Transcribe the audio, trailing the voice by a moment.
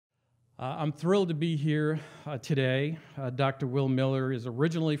I'm thrilled to be here today. Dr. Will Miller is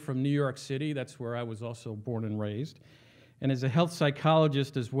originally from New York City. That's where I was also born and raised, and is a health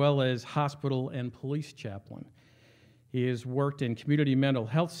psychologist as well as hospital and police chaplain. He has worked in community mental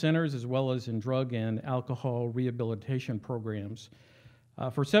health centers as well as in drug and alcohol rehabilitation programs.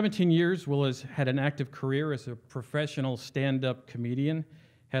 For 17 years, Will has had an active career as a professional stand-up comedian,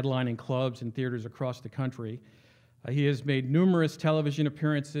 headlining clubs and theaters across the country. He has made numerous television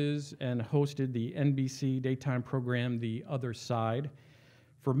appearances and hosted the NBC daytime program The Other Side.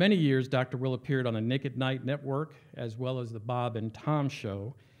 For many years, Dr. Will appeared on the Naked Night Network as well as the Bob and Tom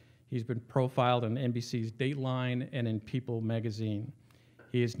Show. He's been profiled on NBC's Dateline and in People magazine.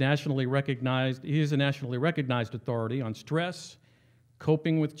 He is a nationally recognized authority on stress,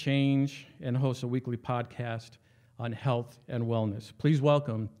 coping with change, and hosts a weekly podcast on health and wellness. Please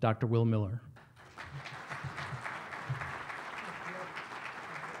welcome Dr. Will Miller.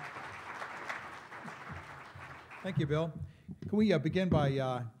 Thank you, Bill. Can we begin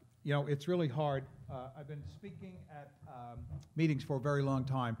by, it's really hard. I've been speaking at meetings for a very long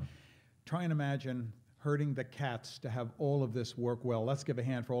time. Try and imagine herding the cats to have all of this work well. Let's give a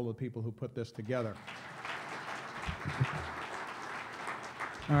hand for all of the people who put this together.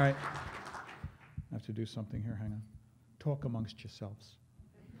 All right. I have to do something here. Hang on. Talk amongst yourselves.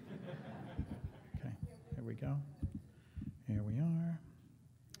 Okay. Here we go. Here we are.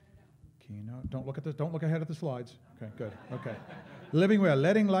 Keynote. Don't look at this. Don't look ahead at the slides. Okay, good. Okay. Living well,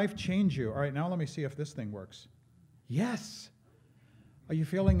 letting life change you. All right, now let me see if this thing works. Yes. Are you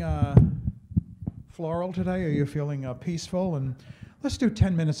feeling floral today? Are you feeling peaceful? And let's do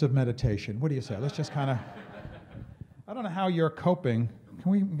 10 minutes of meditation. What do you say? Let's just kind of. I don't know how you're coping.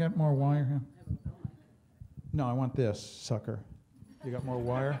 Can we get more wire here? No, I want this, sucker. You got more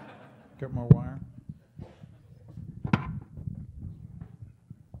wire? Get more wire?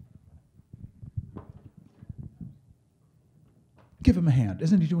 Give him a hand.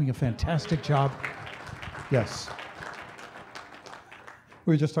 Isn't he doing a fantastic job? Yes.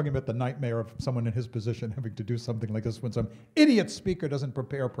 We were just talking about the nightmare of someone in his position having to do something like this when some idiot speaker doesn't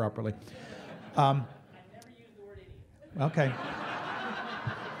prepare properly. I've never used the word idiot. Okay.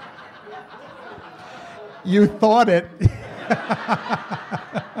 You thought it.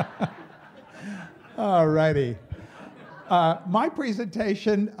 All righty. My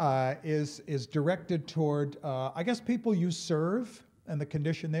presentation is directed toward, I guess, people you serve and the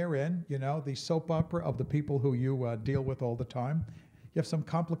condition they're in, the soap opera of the people who you deal with all the time. You have some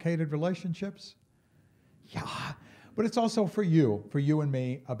complicated relationships? Yeah. But it's also for you and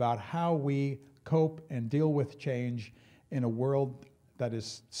me, about how we cope and deal with change in a world that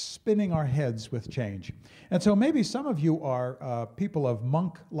is spinning our heads with change. And so maybe some of you are people of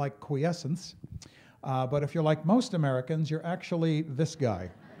monk-like quiescence, but if you're like most Americans, you're actually this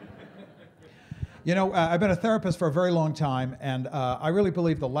guy. I've been a therapist for a very long time, and I really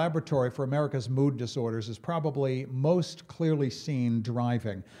believe the laboratory for America's mood disorders is probably most clearly seen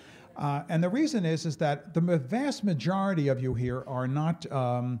driving. And the reason is that the vast majority of you here are not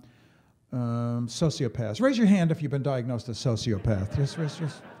sociopaths. Raise your hand if you've been diagnosed as sociopath. Just,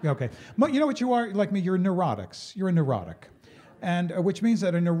 okay. You know what you are, like me, you're neurotics. You're a neurotic. And which means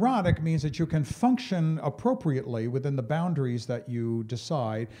that a neurotic means that you can function appropriately within the boundaries that you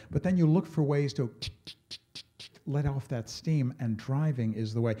decide, but then you look for ways to let off that steam, and driving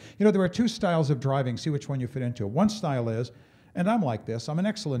is the way. There are two styles of driving. See which one you fit into. One style is, and I'm like this, I'm an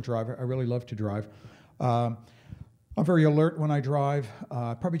excellent driver. I really love to drive. I'm very alert when I drive.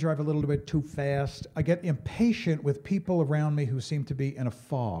 Probably drive a little bit too fast. I get impatient with people around me who seem to be in a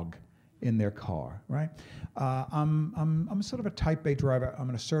fog in their car, right? I'm sort of a type A driver. I'm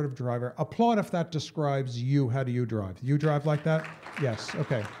an assertive driver. Applaud if that describes you. How do you drive? Do you drive like that? Yes,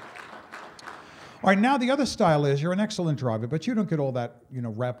 okay. All right, now the other style is you're an excellent driver, but you don't get all that,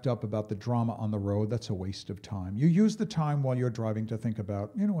 wrapped up about the drama on the road. That's a waste of time. You use the time while you're driving to think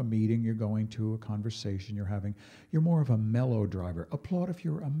about, a meeting you're going to, a conversation you're having. You're more of a mellow driver. Applaud if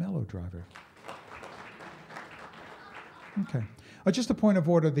you're a mellow driver. Okay. Just a point of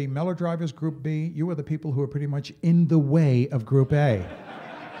order, the mellow drivers, Group B, you are the people who are pretty much in the way of Group A.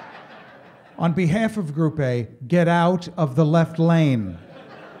 On behalf of Group A, get out of the left lane.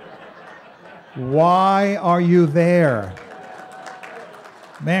 Why are you there?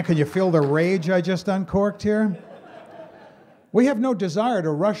 Man, can you feel the rage I just uncorked here? We have no desire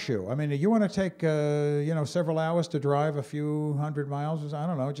to rush you. I mean, you want to take, several hours to drive a few hundred miles? I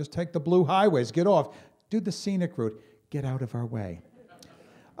don't know, just take the blue highways, get off. Do the scenic route. Get out of our way.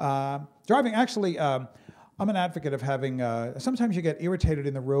 Driving, actually, I'm an advocate of having, sometimes you get irritated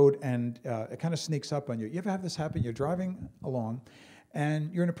in the road and it kind of sneaks up on you. You ever have this happen? You're driving along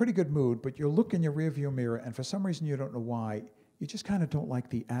and you're in a pretty good mood, but you look in your rearview mirror, and for some reason you don't know why, you just kind of don't like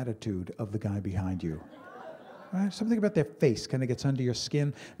the attitude of the guy behind you. Right? Something about their face kind of gets under your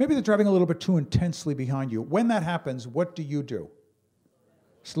skin. Maybe they're driving a little bit too intensely behind you. When that happens, what do you do?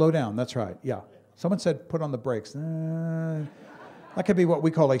 Slow down, that's right, yeah. Someone said put on the brakes. That could be what we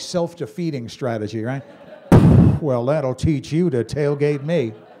call a self-defeating strategy, right? Well, that'll teach you to tailgate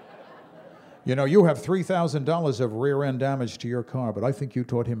me. You know, you have $3,000 of rear-end damage to your car, but I think you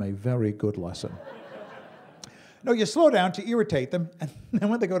taught him a very good lesson. No, you slow down to irritate them, and then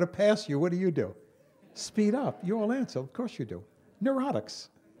when they go to pass you, what do? Speed up. You all answer. Of course you do. Neurotics.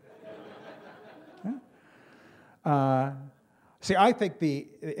 Yeah. See, I think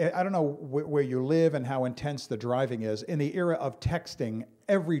I don't know where you live and how intense the driving is. In the era of texting,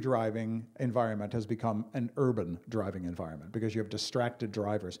 every driving environment has become an urban driving environment because you have distracted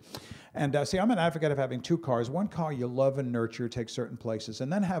drivers. And see, I'm an advocate of having two cars. One car you love and nurture, take certain places,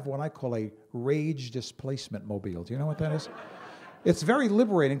 and then have what I call a rage displacement mobile. Do you know what that is? It's very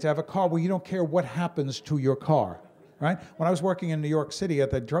liberating to have a car where you don't care what happens to your car. Right? When I was working in New York City at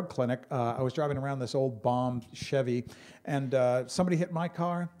the drug clinic, I was driving around this old bombed Chevy, and somebody hit my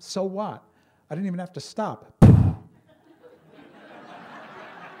car. So what? I didn't even have to stop.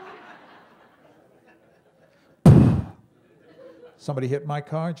 Somebody hit my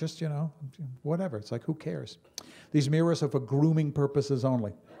car, just, whatever. It's like, who cares? These mirrors are for grooming purposes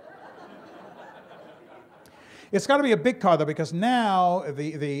only. It's got to be a big car, though, because now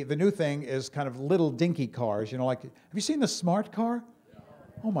the new thing is kind of little dinky cars. Like, have you seen the smart car?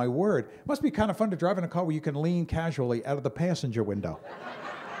 Oh, my word. It must be kind of fun to drive in a car where you can lean casually out of the passenger window.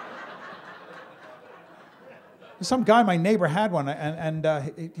 Some guy, my neighbor, had one, and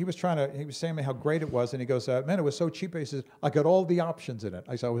he was saying to me how great it was, and he goes, man, it was so cheap. He says, I got all the options in it.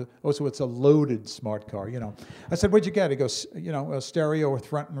 I said, oh, so it's a loaded smart car, I said, what'd you get? He goes, a stereo with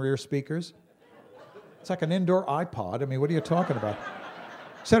front and rear speakers. It's like an indoor iPod. I mean, what are you talking about?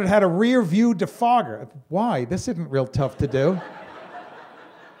 Said it had a rear view defogger. Why? This isn't real tough to do.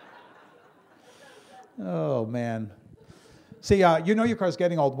 Oh, man. See, your car's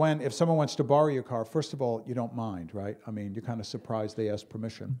getting old when, if someone wants to borrow your car, first of all, you don't mind, right? I mean, you're kind of surprised they ask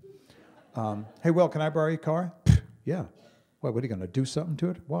permission. Hey, Will, can I borrow your car? Yeah. What are you going to do something to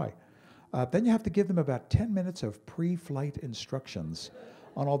it? Why? Then you have to give them about 10 minutes of pre-flight instructions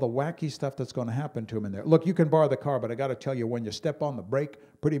on all the wacky stuff that's going to happen to them in there. Look, you can borrow the car, but I got to tell you, when you step on the brake,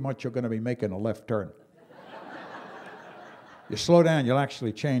 pretty much you're going to be making a left turn. You slow down, you'll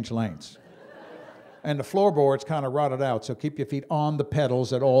actually change lanes. And the floorboard's kind of rotted out, so keep your feet on the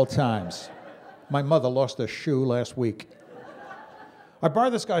pedals at all times. My mother lost a shoe last week. I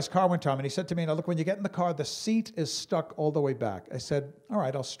borrowed this guy's car one time, and he said to me, now look, when you get in the car, the seat is stuck all the way back. I said, all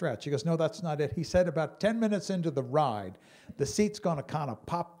right, I'll stretch. He goes, no, that's not it. He said about 10 minutes into the ride, the seat's going to kind of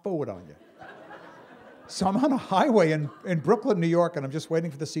pop forward on you. So I'm on a highway in Brooklyn, New York, and I'm just waiting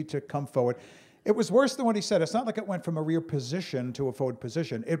for the seat to come forward. It was worse than what he said. It's not like it went from a rear position to a forward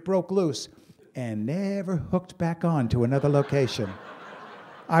position. It broke loose and never hooked back on to another location.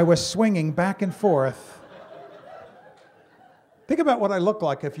 I was swinging back and forth. Think about what I look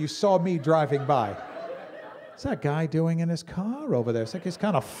like if you saw me driving by. What's that guy doing in his car over there? It's like he's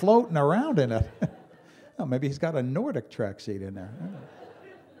kind of floating around in it. Oh, maybe he's got a Nordic track seat in there.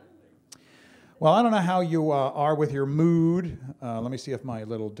 Well, I don't know how you are with your mood. Let me see if my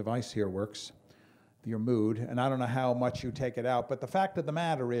little device here works. Your mood, and I don't know how much you take it out, but the fact of the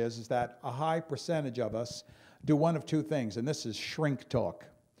matter is that a high percentage of us do one of two things, and this is shrink talk.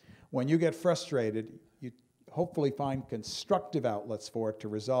 When you get frustrated, you hopefully find constructive outlets for it to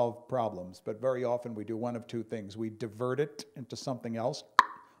resolve problems, but very often we do one of two things. We divert it into something else,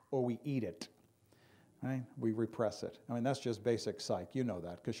 or we eat it. Right? We repress it. I mean, that's just basic psych. You know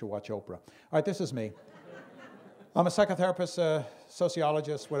that because you watch Oprah. All right, this is me. I'm a psychotherapist,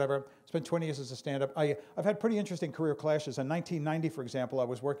 sociologist, whatever. Spent 20 years as a stand-up. I've had pretty interesting career clashes. In 1990, for example, I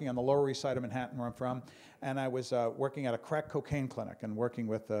was working on the Lower East Side of Manhattan, where I'm from, and I was working at a crack cocaine clinic and working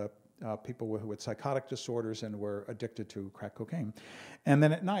with people with psychotic disorders and were addicted to crack cocaine. And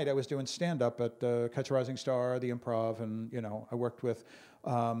then at night, I was doing stand-up at Catch a Rising Star, the Improv, and I worked with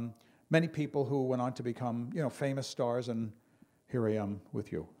many people who went on to become famous stars, and here I am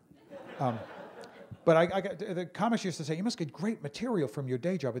with you. But the comics used to say, you must get great material from your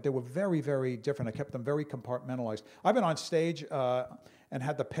day job, but they were very, very different. I kept them very compartmentalized. I've been on stage and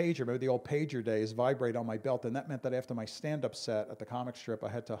had the pager, maybe the old pager days, vibrate on my belt, and that meant that after my stand-up set at the comic strip, I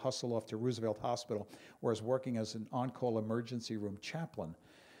had to hustle off to Roosevelt Hospital, where I was working as an on-call emergency room chaplain.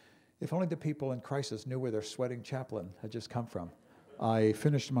 If only the people in crisis knew where their sweating chaplain had just come from. I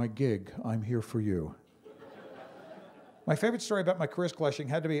finished my gig. I'm here for you. My favorite story about my career clashing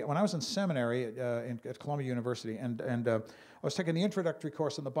had to be when I was in seminary at Columbia University, and I was taking the introductory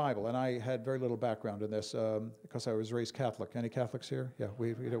course in the Bible, and I had very little background in this because I was raised Catholic. Any Catholics here? Yeah,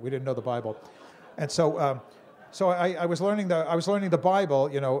 we didn't know the Bible, and so I was learning the Bible,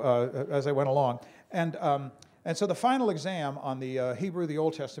 as I went along, and so the final exam on the Hebrew, the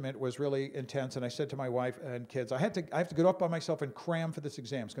Old Testament, was really intense. And I said to my wife and kids, I have to get up by myself and cram for this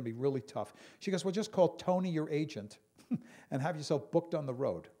exam. It's going to be really tough. She goes, well, just call Tony your agent and have yourself booked on the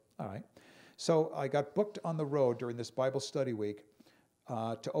road. All right. So I got booked on the road during this Bible study week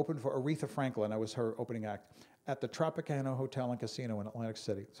to open for Aretha Franklin. I was her opening act at the Tropicana Hotel and Casino in Atlantic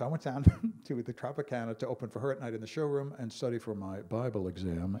City. So I went down to the Tropicana to open for her at night in the showroom and study for my Bible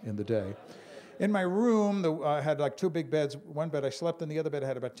exam in the day. In my room, I had like two big beds. One bed I slept in, the other bed I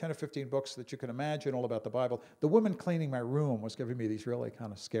had about 10 or 15 books that you can imagine all about the Bible. The woman cleaning my room was giving me these really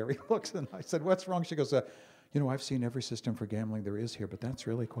kind of scary looks, and I said, what's wrong? She goes, I've seen every system for gambling there is here, but that's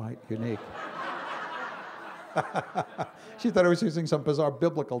really quite unique. She thought I was using some bizarre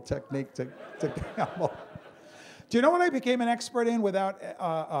biblical technique to gamble. Do you know what I became an expert in without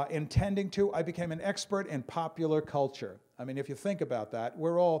intending to? I became an expert in popular culture. I mean, if you think about that,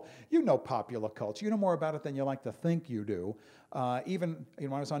 you know popular culture. You know more about it than you like to think you do. Even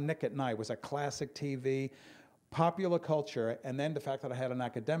when I was on Nick at Night, it was a classic TV, popular culture, and then the fact that I had an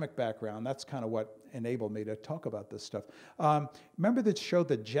academic background, that's kind of what enabled me to talk about this stuff. Remember the show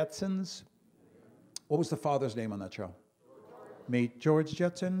The Jetsons? What was the father's name on that show? Meet George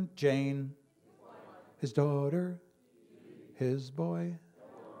Jetson, Jane, his daughter, his boy.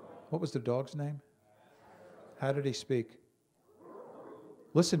 What was the dog's name? How did he speak?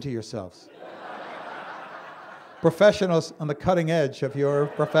 Listen to yourselves. Professionals on the cutting edge of your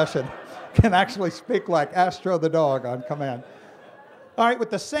profession can actually speak like Astro the dog on command. All right, with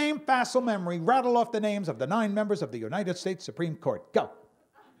the same facile memory, rattle off the names of the 9 members of the United States Supreme Court. Go.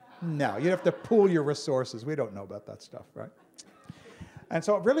 No, you have to pool your resources. We don't know about that stuff, right? And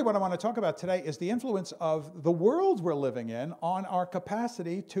so really what I want to talk about today is the influence of the world we're living in on our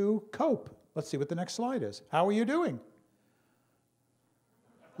capacity to cope. Let's see what the next slide is. How are you doing?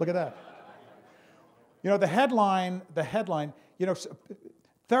 Look at that. The headline,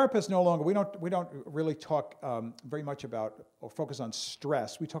 therapists no longer, we don't really talk very much about or focus on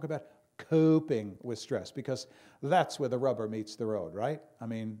stress. We talk about coping with stress because that's where the rubber meets the road, right? I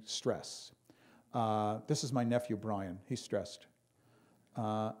mean, stress. This is my nephew, Brian. He's stressed.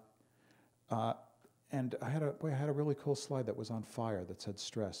 And I had a really cool slide that was on fire that said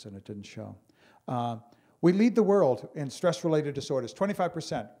stress, and it didn't show. We lead the world in stress-related disorders.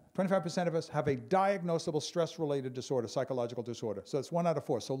 25% of us have a diagnosable stress-related disorder, psychological disorder. So it's 1 out of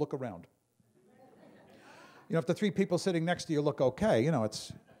 4, so look around. If the 3 people sitting next to you look okay,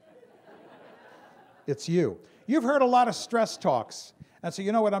 it's you. You've heard a lot of stress talks, and so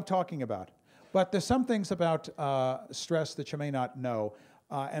you know what I'm talking about. But there's some things about stress that you may not know,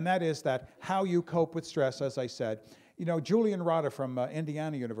 and that is that how you cope with stress, as I said. Julian Rotter from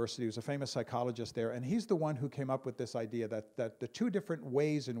Indiana University was a famous psychologist there, and he's the one who came up with this idea that the 2 different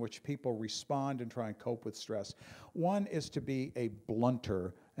ways in which people respond and try and cope with stress. One is to be a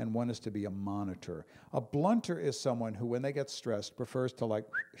blunter, and one is to be a monitor. A blunter is someone who, when they get stressed, prefers to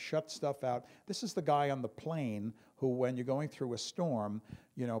shut stuff out. This is the guy on the plane who, when you're going through a storm,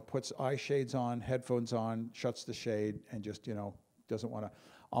 puts eye shades on, headphones on, shuts the shade, and just, doesn't want to.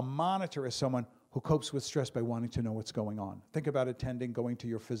 A monitor is someone who copes with stress by wanting to know what's going on. Think about going to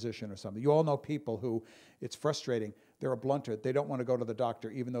your physician or something. You all know people who, it's frustrating, they're a blunter. They don't want to go to the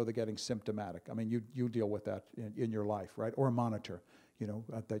doctor even though they're getting symptomatic. I mean, you deal with that in your life, right? Or a monitor,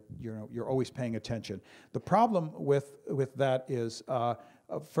 that you're always paying attention. The problem with that is,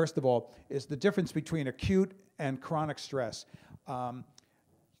 first of all, is the difference between acute and chronic stress.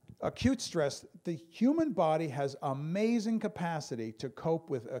 Acute stress, the human body has amazing capacity to cope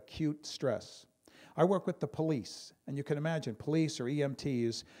with acute stress. I work with the police, and you can imagine police or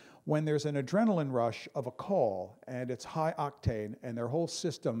EMTs, when there's an adrenaline rush of a call and it's high octane and their whole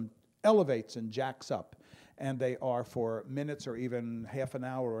system elevates and jacks up, and they are for minutes or even half an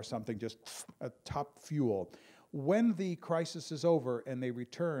hour or something just at top fuel. When the crisis is over and they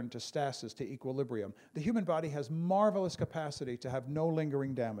return to stasis, to equilibrium, the human body has marvelous capacity to have no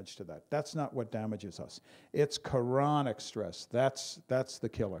lingering damage to that. That's not what damages us. It's chronic stress. That's the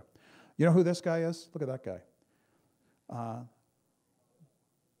killer. You know who this guy is? Look at that guy.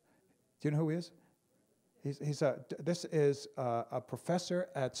 Do you know who he is? This is a professor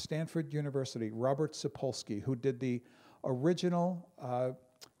at Stanford University, Robert Sapolsky, who did the original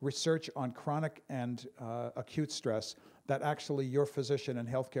research on chronic and acute stress that actually your physician and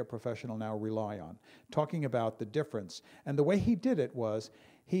healthcare professional now rely on, talking about the difference. And the way he did it was,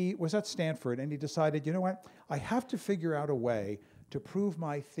 he was at Stanford and he decided, you know what, I have to figure out a way to prove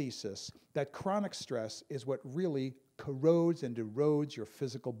my thesis that chronic stress is what really corrodes and erodes your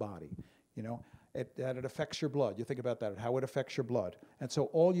physical body, you know, that it affects your blood. You think about that, how it affects your blood. And so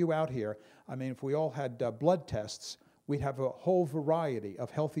all you out here, I mean, if we all had blood tests, we'd have a whole variety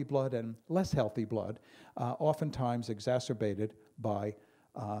of healthy blood and less healthy blood, oftentimes exacerbated by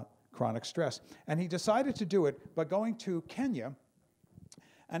chronic stress. And he decided to do it by going to Kenya,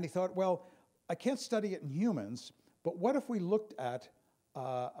 and he thought, well, I can't study it in humans, but what if we looked at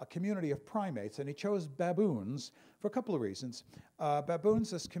a community of primates? And he chose baboons for a couple of reasons.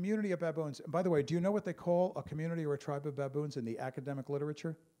 Baboons, this community of baboons, and by the way, do you know what they call a community or a tribe of baboons in the academic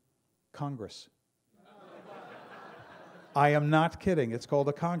literature? Congress. I am not kidding. It's called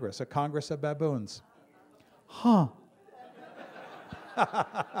a congress of baboons. Huh.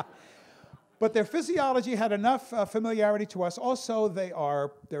 But their physiology had enough familiarity to us. Also,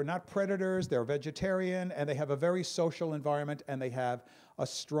 they're not predators, they're vegetarian, and they have a very social environment, and they have a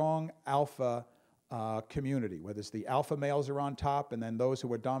strong alpha community, where there's the alpha males are on top, and then those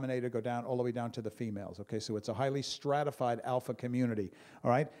who are dominated go down all the way down to the females. Okay, so it's a highly stratified alpha community.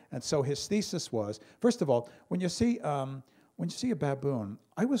 All right, and so his thesis was, first of all, when you see a baboon,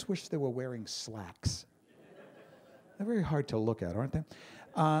 I always wish they were wearing slacks. They're very hard to look at, aren't they?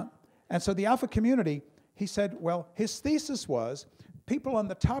 And so the alpha community, he said, well, his thesis was people on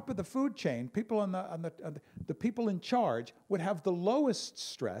the top of the food chain, people on the people in charge would have the lowest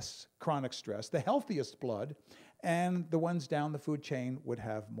stress, chronic stress, the healthiest blood, and the ones down the food chain would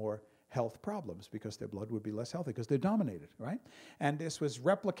have more health problems because their blood would be less healthy because they're dominated, right? And this was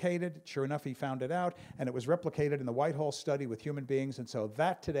replicated. Sure enough, he found it out, and it was replicated in the Whitehall study with human beings. And so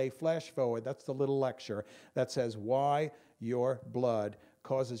that today, flash forward, that's the little lecture that says why your blood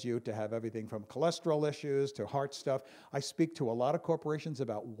causes you to have everything from cholesterol issues to heart stuff. I speak to a lot of corporations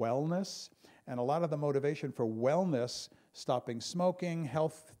about wellness, and a lot of the motivation for wellness, stopping smoking,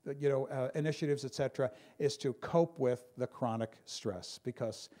 health, initiatives, et cetera, is to cope with the chronic stress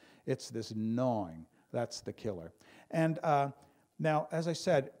because it's this gnawing. That's the killer. And now, as I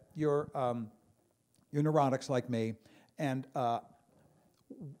said, you're neurotics like me, and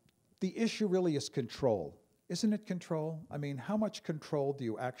the issue really is control. Isn't it control? I mean, how much control do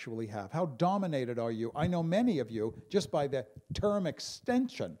you actually have? How dominated are you? I know many of you, just by the term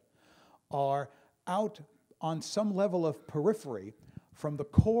extension, are out on some level of periphery from the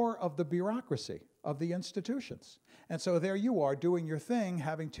core of the bureaucracy of the institutions. And so there you are doing your thing,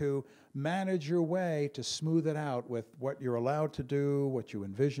 having to manage your way to smooth it out with what you're allowed to do, what you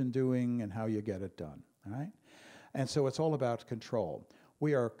envision doing, and how you get it done, all right? And so it's all about control.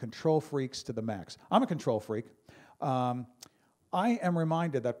 We are control freaks to the max. I'm a control freak. I am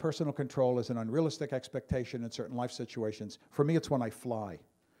reminded that personal control is an unrealistic expectation in certain life situations. For me, it's when I fly.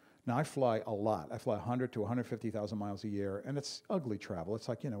 Now, I fly a lot. I fly 100 to 150,000 miles a year, and it's ugly travel. It's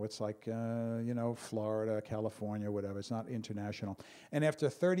like, Florida, California, whatever. It's not international. And after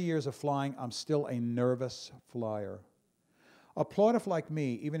 30 years of flying, I'm still a nervous flyer. Applaud if, like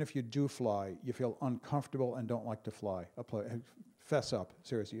me, even if you do fly, you feel uncomfortable and don't like to fly. Fess up,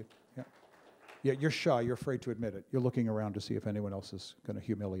 seriously. Yeah, you're shy, you're afraid to admit it. You're looking around to see if anyone else is going to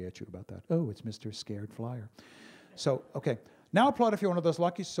humiliate you about that. Oh, it's Mr. Scared Flyer. So, okay. Now applaud if you're one of those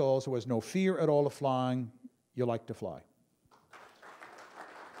lucky souls who has no fear at all of flying. You like to fly.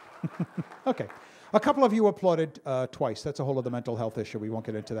 Okay. A couple of you applauded twice. That's a whole other mental health issue. We won't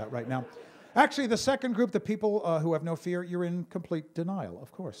get into that right now. Actually, the second group, the people who have no fear, you're in complete denial,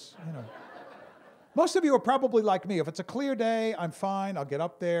 of course. Most of you are probably like me. If it's a clear day, I'm fine, I'll get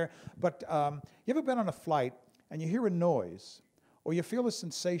up there. But you ever been on a flight and you hear a noise, or you feel a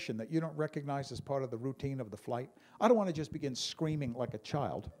sensation that you don't recognize as part of the routine of the flight? I don't want to just begin screaming like a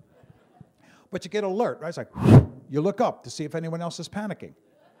child. But you get alert, right? It's like, you look up to see if anyone else is panicking,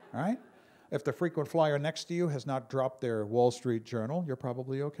 all right? If the frequent flyer next to you has not dropped their Wall Street Journal, you're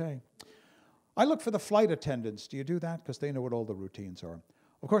probably okay. I look for the flight attendants. Do you do that? Because they know what all the routines are.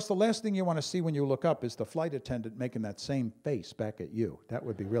 Of course, the last thing you want to see when you look up is the flight attendant making that same face back at you. That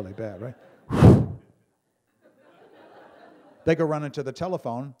would be really bad, right? They go running to the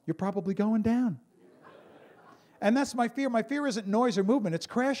telephone. You're probably going down. And that's my fear. My fear isn't noise or movement. It's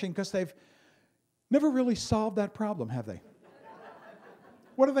crashing because they've never really solved that problem, have they?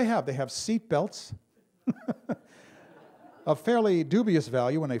 What do they have? They have seat belts of fairly dubious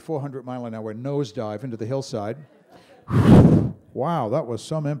value when a 400-mile-an-hour nosedive into the hillside. Wow, that was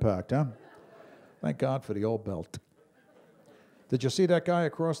some impact, huh? Thank God for the old belt. Did you see that guy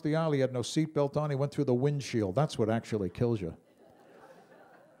across the aisle? He had no seatbelt on. He went through the windshield. That's what actually kills you.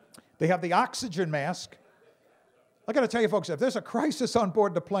 They have the oxygen mask. I got to tell you, folks, if there's a crisis on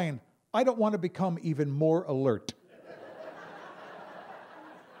board the plane, I don't want to become even more alert.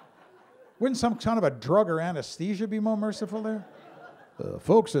 Wouldn't some kind of a drug or anesthesia be more merciful there?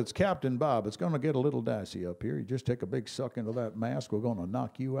 Folks, it's Captain Bob. It's going to get a little dicey up here. You just take a big suck into that mask. We're going to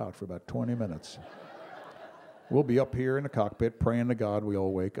knock you out for about 20 minutes. We'll be up here in the cockpit praying to God we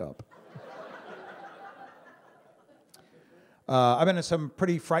all wake up. I've been in some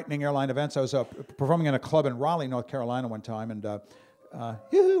pretty frightening airline events. I was performing in a club in Raleigh, North Carolina one time, and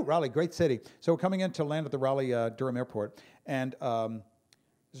Raleigh, great city. So we're coming in to land at the Raleigh-Durham Airport, and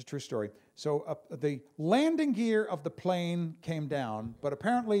this is a true story. So the landing gear of the plane came down, but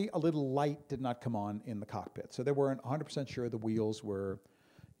apparently a little light did not come on in the cockpit. So they weren't 100% sure the wheels were,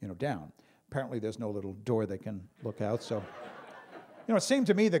 down. Apparently there's no little door they can look out. So, it seemed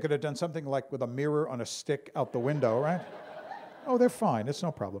to me they could have done something like with a mirror on a stick out the window, right? Oh, they're fine. It's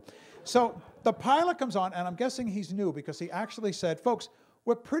no problem. So the pilot comes on, and I'm guessing he's new because he actually said, folks,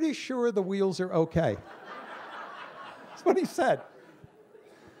 we're pretty sure the wheels are okay. That's what he said.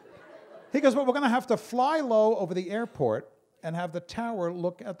 He goes, well, we're going to have to fly low over the airport and have the tower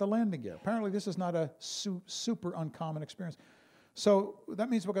look at the landing gear. Apparently, this is not a super uncommon experience. So that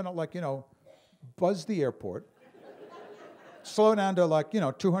means we're going to, buzz the airport, slow down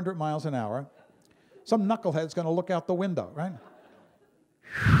to 200 miles an hour. Some knucklehead's going to look out the window, right?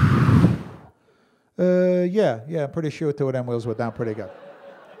 Yeah, pretty sure 2 of them wheels were down pretty good.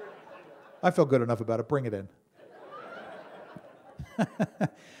 I feel good enough about it. Bring it in.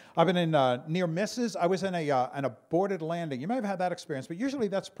 I've been in near misses. I was in an aborted landing. You may have had that experience, but usually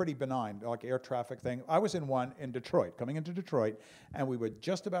that's pretty benign, like air traffic thing. I was in one in Detroit, coming into Detroit, and we were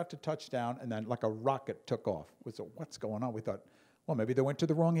just about to touch down, and then like a rocket took off. We thought, what's going on? We thought, well, maybe they went to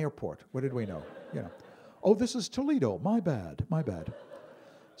the wrong airport. What did we know? Oh, this is Toledo. My bad.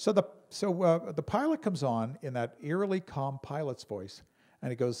 So the pilot comes on in that eerily calm pilot's voice,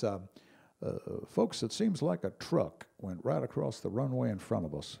 and he goes, folks, it seems like a truck went right across the runway in front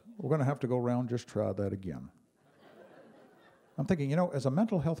of us. We're going to have to go around, just try that again. I'm thinking, as a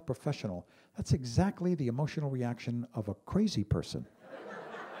mental health professional, that's exactly the emotional reaction of a crazy person.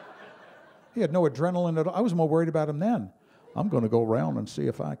 He had no adrenaline at all. I was more worried about him then. I'm going to go around and see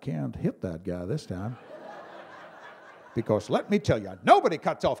if I can't hit that guy this time. Because let me tell you, nobody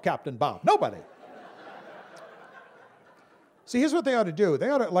cuts off Captain Bob. Nobody. See, here's what they ought to do. They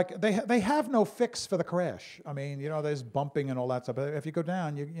ought to, they have no fix for the crash. I mean, there's bumping and all that stuff. If you go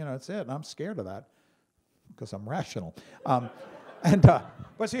down, it's it. And I'm scared of that because I'm rational. But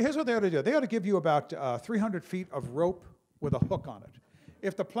see, here's what they ought to do. They ought to give you about 300 feet of rope with a hook on it.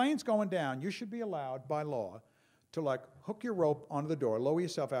 If the plane's going down, you should be allowed by law to hook your rope onto the door, lower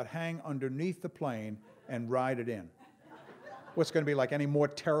yourself out, hang underneath the plane, and ride it in. What's going to be any more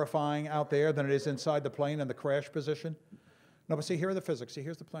terrifying out there than it is inside the plane in the crash position? No, but see, here are the physics. See,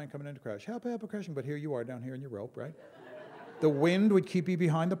 here's the plane coming in to crash. Help, crashing, but here you are down here in your rope, right? The wind would keep you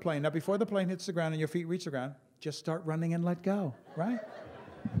behind the plane. Now, before the plane hits the ground and your feet reach the ground, just start running and let go, right?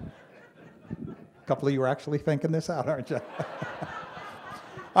 A couple of you are actually thinking this out, aren't you?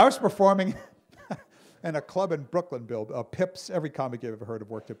 I was performing in a club in Brooklyn, Bill, Pips. Every comic you've ever heard of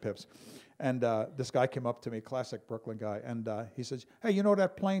worked at Pips. And this guy came up to me, classic Brooklyn guy, and he says, hey,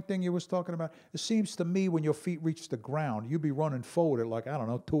 that plane thing you was talking about? It seems to me when your feet reach the ground, you'd be running forward at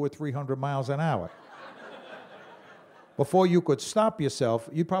 200 or 300 miles an hour. Before you could stop yourself,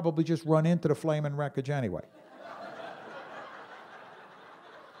 you'd probably just run into the flaming wreckage anyway.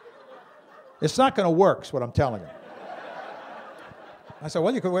 It's not going to work, is what I'm telling you. I said,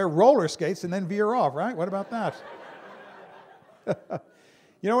 well, you could wear roller skates and then veer off, right? What about that?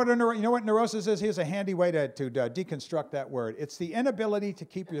 You know what neurosis is? Here's a handy way to deconstruct that word. It's the inability to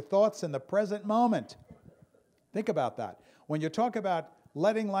keep your thoughts in the present moment. Think about that. When you talk about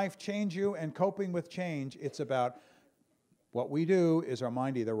letting life change you and coping with change, it's about what we do is our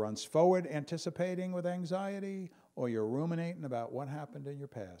mind either runs forward anticipating with anxiety or you're ruminating about what happened in your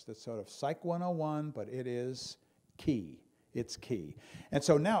past. It's sort of Psych 101, but it is key. It's key. And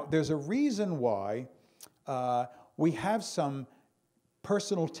so now there's a reason why we have some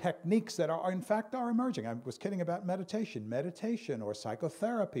personal techniques that are emerging. I was kidding about meditation or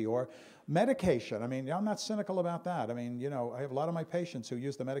psychotherapy or medication. I mean, I'm not cynical about that. I mean, I have a lot of my patients who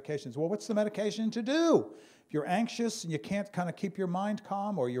use the medications. Well, what's the medication to do? If you're anxious and you can't kind of keep your mind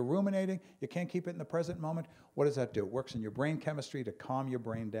calm or you're ruminating, you can't keep it in the present moment, what does that do? It works in your brain chemistry to calm your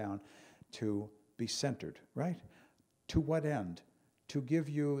brain down, to be centered, right? To what end? To give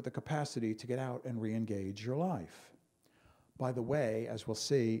you the capacity to get out and re-engage your life. By the way, as we'll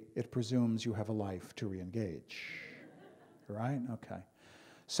see, it presumes you have a life to re-engage. Right? Okay.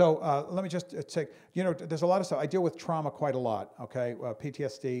 So let me just take, there's a lot of stuff. I deal with trauma quite a lot, okay?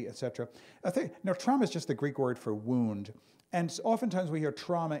 PTSD, et cetera. Trauma is just the Greek word for wound. And oftentimes we hear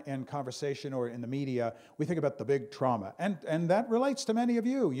trauma in conversation or in the media, we think about the big trauma. And that relates to many of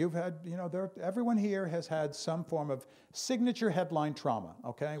you. You've had, everyone here has had some form of signature headline trauma,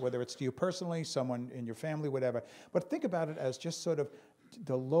 okay? Whether it's to you personally, someone in your family, whatever. But think about it as just sort of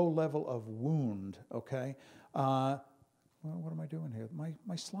the low level of wound, okay? Well, what am I doing here?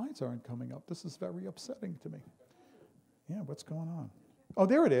 My slides aren't coming up. This is very upsetting to me. Yeah, what's going on? Oh,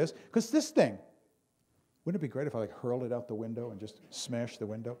 there it is. Because this thing, wouldn't it be great if I hurled it out the window and just smashed the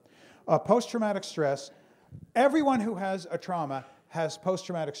window? Post-traumatic stress. Everyone who has a trauma has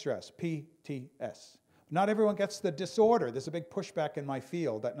post-traumatic stress, PTS. Not everyone gets the disorder. There's a big pushback in my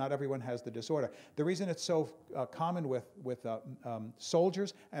field that not everyone has the disorder. The reason it's so common with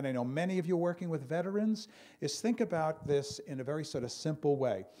soldiers, and I know many of you working with veterans, is think about this in a very sort of simple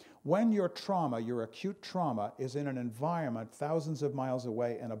way. When your trauma, your acute trauma, is in an environment thousands of miles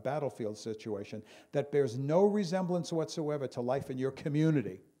away in a battlefield situation that bears no resemblance whatsoever to life in your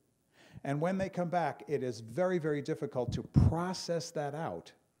community, and when they come back, it is very, very difficult to process that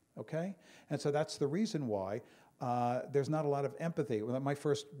out. Okay? And so that's the reason why there's not a lot of empathy. My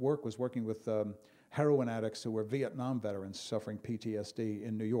first work was working with heroin addicts who were Vietnam veterans suffering PTSD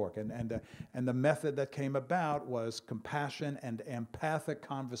in New York. And the method that came about was compassion and empathic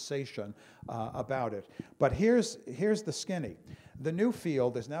conversation about it. But here's the skinny. The new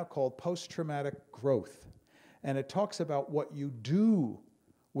field is now called post-traumatic growth. And it talks about what you do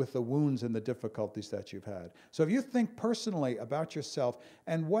with the wounds and the difficulties that you've had. So if you think personally about yourself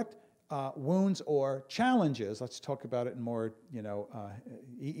and what wounds or challenges, let's talk about it in more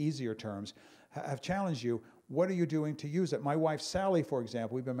easier terms, have challenged you, what are you doing to use it? My wife, Sally, for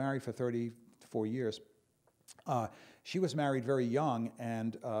example, we've been married for 34 years. She was married very young,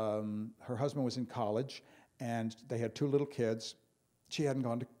 and her husband was in college, and they had 2 little kids. She hadn't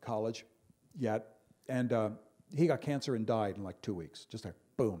gone to college yet, and he got cancer and died in like 2 weeks, just like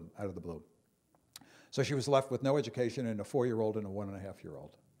boom, out of the blue. So she was left with no education and a 4-year-old and a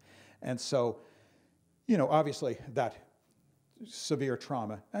 1.5-year-old. And so, obviously that severe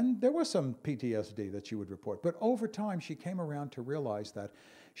trauma, and there was some PTSD that she would report, but over time she came around to realize that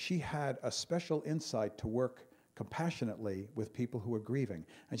she had a special insight to work compassionately with people who are grieving.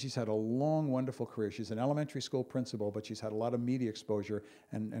 And she's had a long, wonderful career. She's an elementary school principal, but she's had a lot of media exposure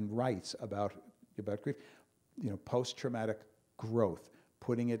and writes about grief. Post-traumatic growth,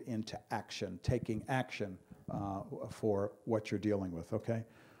 putting it into action, taking action for what you're dealing with, okay?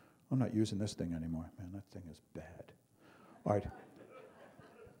 I'm not using this thing anymore. Man, that thing is bad. All right.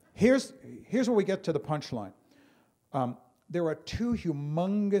 Here's where we get to the punchline. There are 2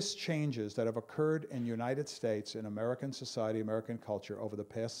 humongous changes that have occurred in the United States, in American society, American culture, over the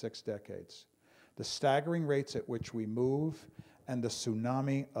past 6 decades. The staggering rates at which we move and the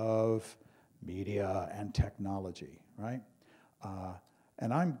tsunami of media and technology, right?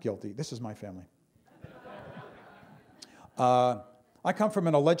 And I'm guilty. This is my family. I come from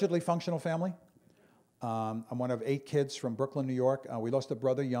an allegedly functional family. I'm one of 8 kids from Brooklyn, New York. We lost a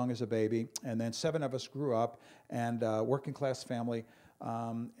brother young as a baby, and then 7 of us grew up, and working class family. We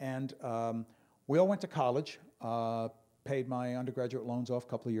all went to college, paid my undergraduate loans off a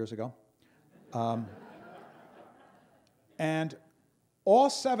couple of years ago. And all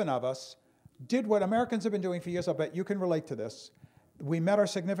 7 of us did what Americans have been doing for years. I'll bet you can relate to this. We met our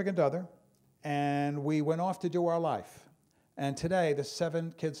significant other, and we went off to do our life. And today, the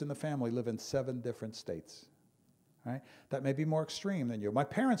 7 kids in the family live in 7 different states. Right? That may be more extreme than you. My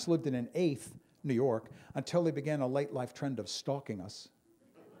parents lived in an 8th, New York, until they began a late life trend of stalking us.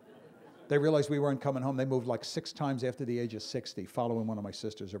 They realized we weren't coming home. They moved like 6 times after the age of 60, following one of my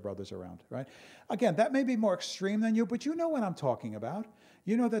sisters or brothers around, right? Again, that may be more extreme than you, but you know what I'm talking about.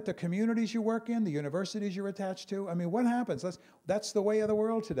 You know that the communities you work in, the universities you're attached to, I mean, what happens? That's the way of the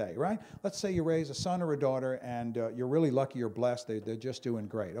world today, right? Let's say you raise a son or a daughter, and you're really lucky, you're blessed, they're just doing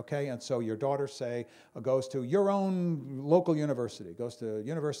great, okay? And so your daughter, say, goes to your own local university, goes to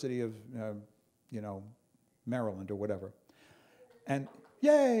University of, Maryland or whatever. And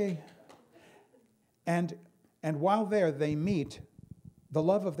yay! And while there, they meet the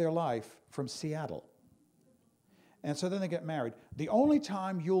love of their life from Seattle. And so then they get married. The only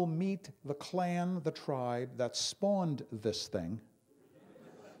time you'll meet the clan, the tribe that spawned this thing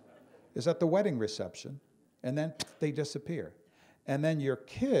is at the wedding reception, and then they disappear. And then your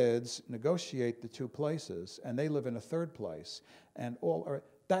kids negotiate the 2 places, and they live in a 3rd place. And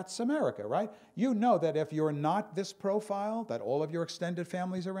That's America, right? You know that if you're not this profile, that all of your extended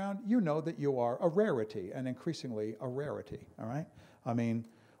family's around, you know that you are a rarity, and increasingly a rarity, all right? I mean,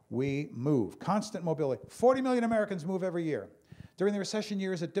 we move. Constant mobility. 40 million Americans move every year. During the recession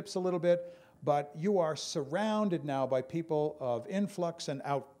years, it dips a little bit, but you are surrounded now by people of influx and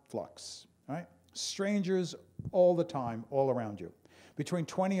outflux, right? Strangers all the time, all around you. Between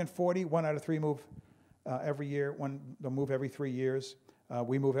 20 and 40, 1 out of 3 move every year. They'll move every 3 years.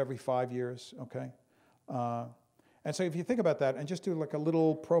 We move every 5 years, okay? And so if you think about that and just do like a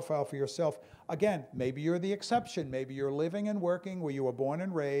little profile for yourself, again, maybe you're the exception. Maybe you're living and working where you were born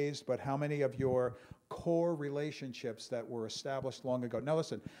and raised, but how many of your core relationships that were established long ago? Now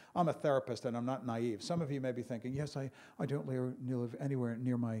listen, I'm a therapist and I'm not naive. Some of you may be thinking, yes, I don't live anywhere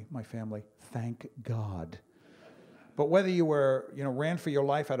near my family. Thank God. But whether you were, ran for your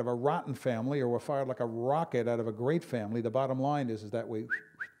life out of a rotten family or were fired like a rocket out of a great family, the bottom line is that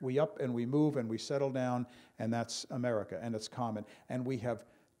we up and we move and we settle down, and that's America, and it's common. And we have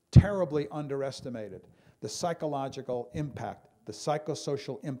terribly underestimated the psychological impact, the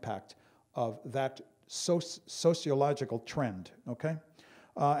psychosocial impact of that sociological trend, okay?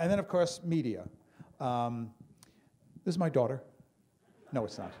 And then, of course, media. This is my daughter. No,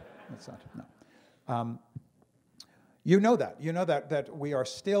 it's not. It's not, no. You know that we are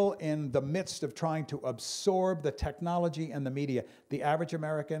still in the midst of trying to absorb the technology and the media. The average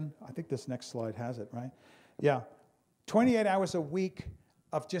American, I think this next slide has it, right? Yeah, 28 hours a week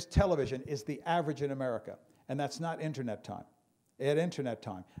of just television is the average in America, and that's not internet time. Add internet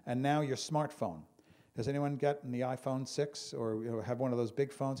time, and now your smartphone. Has anyone gotten the iPhone 6 or have one of those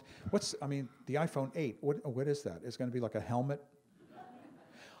big phones? The iPhone 8, what is that? It's going to be like a helmet?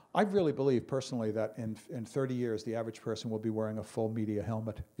 I really believe personally that in 30 years, the average person will be wearing a full media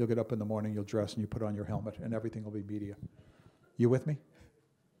helmet. You'll get up in the morning, you'll dress, and you put on your helmet, and everything will be media. You with me?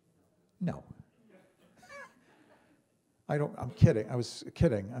 No. I'm kidding. I was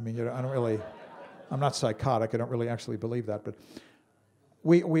kidding. I mean, I'm not psychotic. I don't really actually believe that, but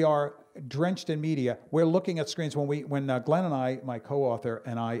we are drenched in media. We're looking at screens. When Glenn and I, my co-author,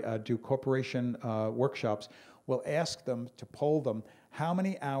 and I do corporation workshops, we'll ask them to poll them, how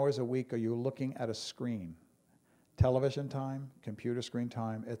many hours a week are you looking at a screen? Television time, computer screen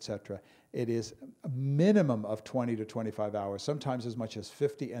time, etc. It is a minimum of 20 to 25 hours, sometimes as much as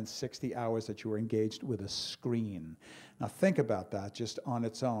 50 and 60 hours that you are engaged with a screen. Now think about that just on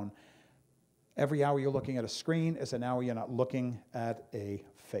its own. Every hour you're looking at a screen is an hour you're not looking at a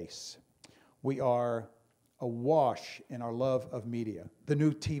face. We are awash in our love of media. The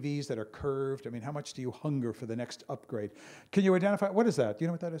new TVs that are curved, how much do you hunger for the next upgrade? Can you identify, what is that? Do you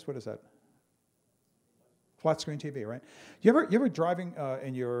know what that is? What is that? Flat screen TV, right? You ever driving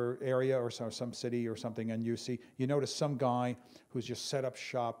in your area or some city or something, and you notice some guy who's just set up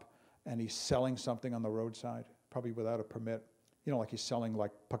shop and he's selling something on the roadside, probably without a permit. Like he's selling like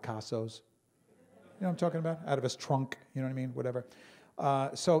Picassos. You know what I'm talking about? Out of his trunk, you know what I mean? Whatever.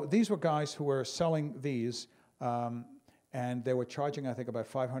 So these were guys who were selling these, and they were charging, I think, about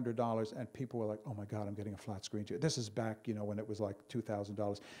 $500, and people were like, oh my God, I'm getting a flat screen TV. This is back, when it was like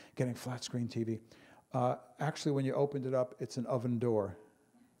 $2,000, getting flat screen TV. Actually, when you opened it up, it's an oven door.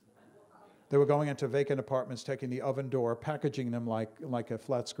 They were going into vacant apartments, taking the oven door, packaging them like a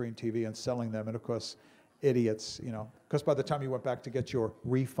flat screen TV and selling them, and of course, idiots, because by the time you went back to get your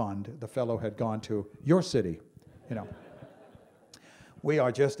refund, the fellow had gone to your city, We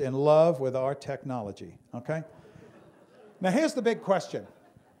are just in love with our technology, okay? Now, here's the big question.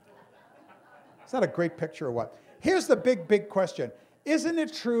 Is that a great picture or what? Here's the big question. Isn't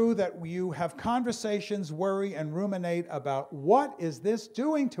it true that you have conversations, worry, and ruminate about what is this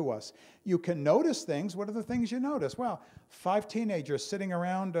doing to us? You can notice things. What are the things you notice? Well, 5 teenagers sitting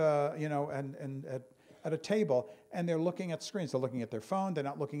around, and at a table, and they're looking at screens. They're looking at their phone. They're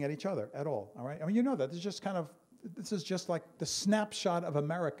not looking at each other at all, all right? That. This is just like the snapshot of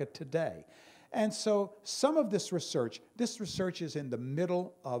America today. And so some of this research is in the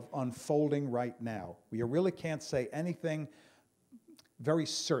middle of unfolding right now. We really can't say anything very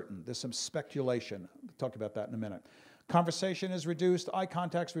certain. There's some speculation. We'll talk about that in a minute. Conversation is reduced, eye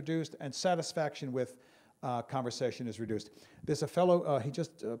contact's reduced, and satisfaction with conversation is reduced. There's a fellow, he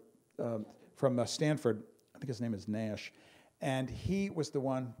just from Stanford, I think his name is Nash, and he was the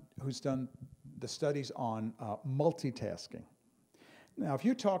one who's done the studies on multitasking. Now, if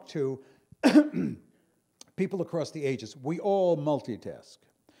you talk to people across the ages, we all multitask.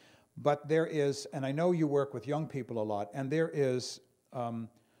 But there is, and I know you work with young people a lot, and there is,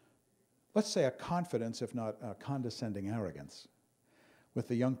 let's say, a confidence, if not a condescending arrogance, with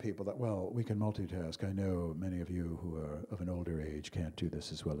the young people that, well, we can multitask. I know many of you who are of an older age can't do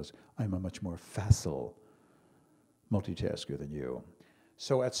this as well as I'm a much more facile multitasker than you.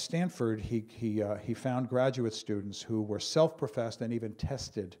 So at Stanford, he found graduate students who were self-professed and even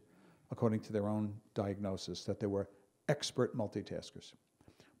tested, according to their own diagnosis, that they were expert multitaskers.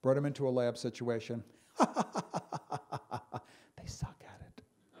 Brought them into a lab situation. They suck at it.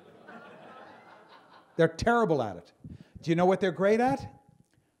 They're terrible at it. Do you know what they're great at?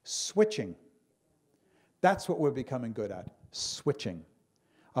 Switching. That's what we're becoming good at, switching.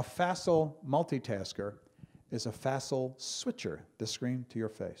 A facile multitasker is a facile switcher. This screen to your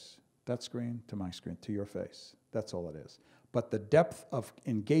face, that screen to my screen, to your face. That's all it is. But the depth of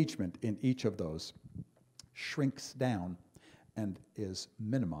engagement in each of those shrinks down and is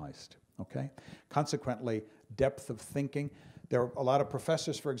minimized, okay? Consequently, depth of thinking. There are a lot of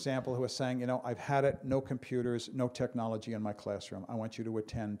professors, for example, who are saying, you know, I've had it, no computers, no technology in my classroom. I want you to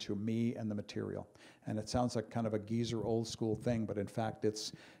attend to me and the material. And it sounds like kind of a geezer old school thing, but in fact,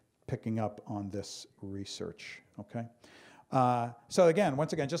 it's picking up on this research, okay? So again,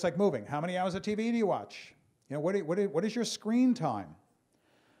 once again, just like moving, how many hours of TV do you watch? You know, what is your screen time?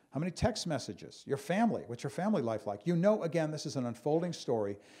 How many text messages? Your family, what's your family life like? You know, again, this is an unfolding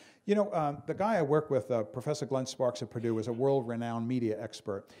story. You know, the guy I work with, Professor Glenn Sparks at Purdue, is a world-renowned media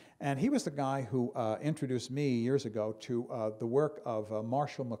expert. And he was the guy who introduced me years ago to the work of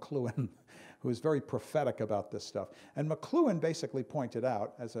Marshall McLuhan, who is very prophetic about this stuff. And McLuhan basically pointed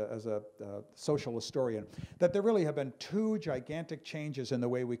out, as a social historian, that there really have been two gigantic changes in the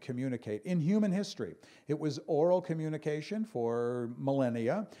way we communicate in human history. It was oral communication for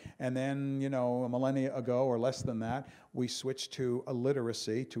millennia, and then, you know, a millennia ago or less than that, we switched to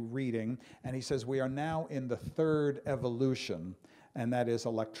illiteracy, to reading, and he says we are now in the third evolution, and that is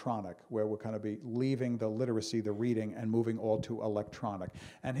electronic, where we're going to be leaving the literacy, the reading, and moving all to electronic.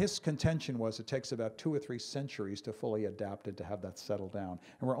 And his contention was it takes about 2 or 3 centuries to fully adapt it, to have that settle down.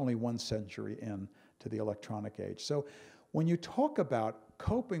 And we're only 1 century in to the electronic age. So when you talk about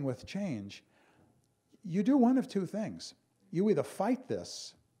coping with change, you do one of 2 things. You either fight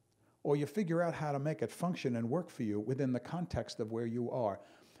this, or you figure out how to make it function and work for you within the context of where you are.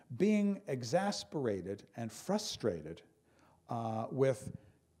 Being exasperated and frustrated with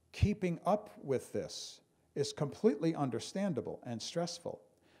keeping up with this is completely understandable and stressful,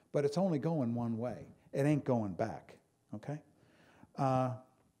 but it's only going one way. It ain't going back, okay? How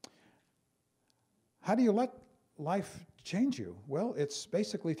do you let life change you? Well, it's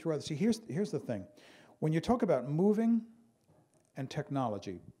basically through others. See, here's the thing. When you talk about moving and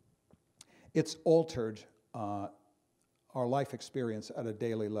technology, it's altered our life experience at a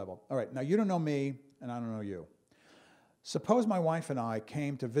daily level. All right, now you don't know me, and I don't know you. Suppose my wife and I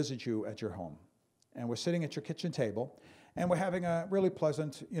came to visit you at your home, and we're sitting at your kitchen table, and we're having a really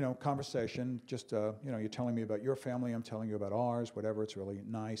pleasant, you know, conversation. Just, you know, you're telling me about your family, I'm telling you about ours, whatever. It's really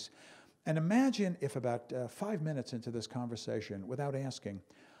nice. And imagine if about 5 minutes into this conversation, without asking,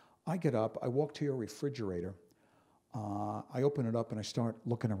 I get up, I walk to your refrigerator, I open it up, and I start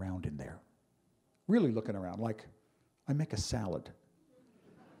looking around in there. Really looking around, like I make a salad.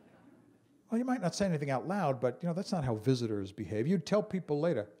 Well, you might not say anything out loud, but you know that's not how visitors behave. You'd tell people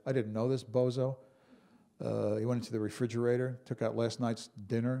later, I didn't know this bozo. He went into the refrigerator, took out last night's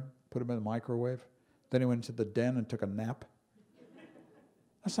dinner, put him in the microwave. Then he went into the den and took a nap.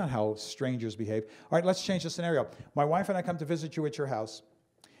 That's not how strangers behave. All right, let's change the scenario. My wife and I come to visit you at your house,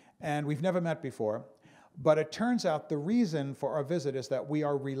 and we've never met before, but it turns out the reason for our visit is that we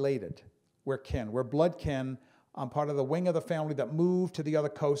are related. We're kin. We're blood kin. I'm part of the wing of the family that moved to the other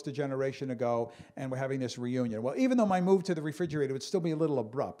coast a generation ago, and we're having this reunion. Well, even though my move to the refrigerator would still be a little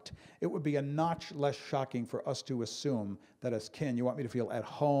abrupt, it would be a notch less shocking for us to assume that as kin, you want me to feel at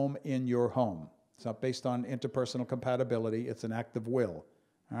home in your home. It's not based on interpersonal compatibility. It's an act of will.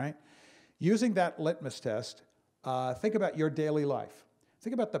 All right? Using that litmus test, think about your daily life.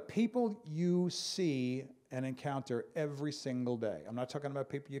 Think about the people you see and encounter every single day. I'm not talking about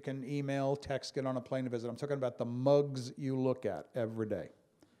people you can email, text, get on a plane to visit. I'm talking about the mugs you look at every day.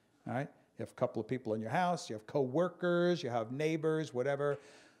 All right? You have a couple of people in your house, you have coworkers, you have neighbors, whatever.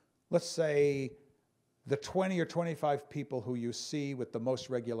 Let's say the 20 or 25 people who you see with the most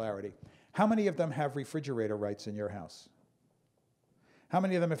regularity. How many of them have refrigerator rights in your house? How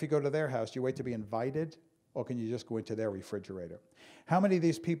many of them, if you go to their house, do you wait to be invited, or can you just go into their refrigerator? How many of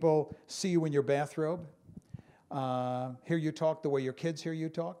these people see you in your bathrobe? Hear you talk the way your kids hear you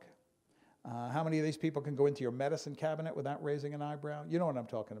talk? How many of these people can go into your medicine cabinet without raising an eyebrow? You know what I'm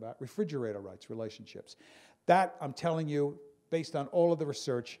talking about. Refrigerator rights, relationships. That, I'm telling you, based on all of the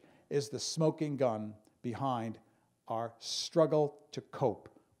research, is the smoking gun behind our struggle to cope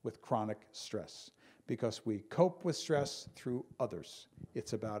with chronic stress, because we cope with stress through others.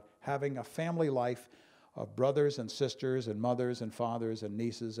 It's about having a family life of brothers and sisters and mothers and fathers and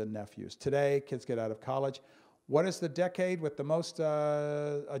nieces and nephews. Today, kids get out of college. What is the decade with the most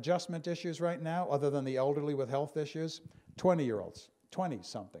adjustment issues right now, other than the elderly with health issues? 20-year-olds,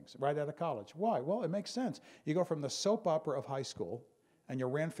 20-somethings, right out of college. Why? Well, it makes sense. You go from the soap opera of high school, and you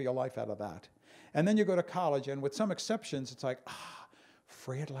ran for your life out of that. And then you go to college, and with some exceptions, it's like,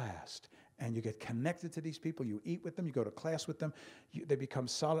 free at last. And you get connected to these people, you eat with them, you go to class with them, they become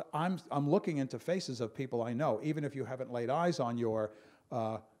solid. I'm looking into faces of people I know, even if you haven't laid eyes on your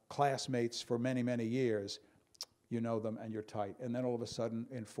classmates for many, many years, you know them and you're tight. And then all of a sudden,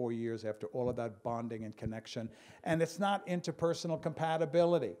 in 4 years, after all of that bonding and connection, and it's not interpersonal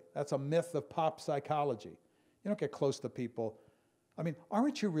compatibility. That's a myth of pop psychology. You don't get close to people. I mean,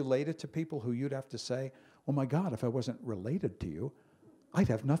 aren't you related to people who you'd have to say, oh my God, if I wasn't related to you, I'd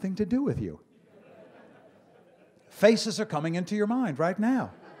have nothing to do with you. Faces are coming into your mind right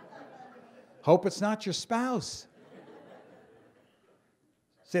now. Hope it's not your spouse.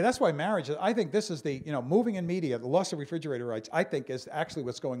 See, that's why marriage, I think this is the, moving in media, the loss of refrigerator rights, I think is actually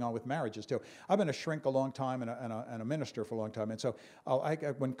what's going on with marriages too. I've been a shrink a long time and a minister for a long time. And so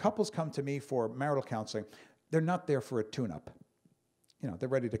when couples come to me for marital counseling, they're not there for a tune-up. They're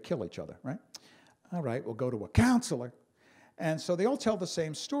ready to kill each other, right? All right, we'll go to a counselor. And so they all tell the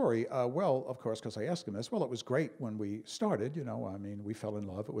same story. Well, of course, because I asked them this, well, it was great when we started, we fell in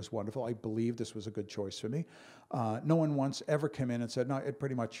love. It was wonderful. I believed this was a good choice for me. No one once ever came in and said, no, it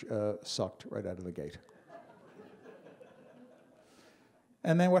pretty much sucked right out of the gate.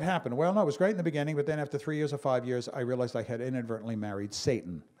 And then what happened? Well, no, it was great in the beginning, but then after 3 years or 5 years, I realized I had inadvertently married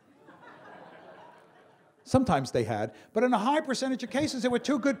Satan. Sometimes they had, but in a high percentage of cases, there were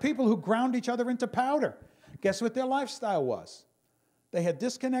two good people who ground each other into powder. Guess what their lifestyle was? They had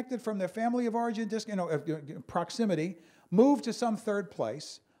disconnected from their family of origin, proximity, moved to some third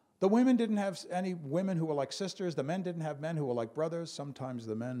place. The women didn't have any women who were like sisters. The men didn't have men who were like brothers. Sometimes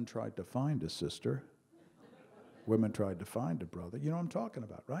the men tried to find a sister. Women tried to find a brother. You know what I'm talking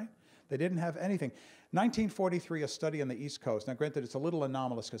about, right? They didn't have anything. 1943, a study on the East Coast. Now, granted, it's a little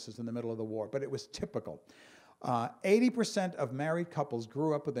anomalous because it's in the middle of the war, but it was typical. 80% of married couples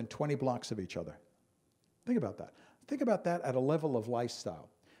grew up within 20 blocks of each other. Think about that. Think about that at a level of lifestyle.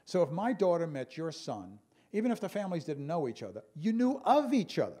 So if my daughter met your son, even if the families didn't know each other, you knew of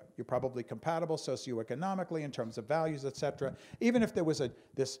each other. You're probably compatible socioeconomically in terms of values, etc. Even if there was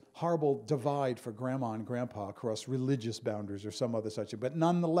this horrible divide for grandma and grandpa across religious boundaries or some other such, but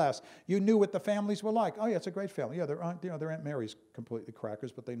nonetheless, you knew what the families were like. Oh yeah, it's a great family. Yeah, their Aunt Mary's completely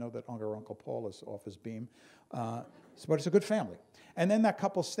crackers, but they know that Uncle Paul is off his beam. But it's a good family. And then that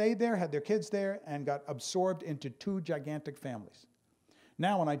couple stayed there, had their kids there, and got absorbed into two gigantic families.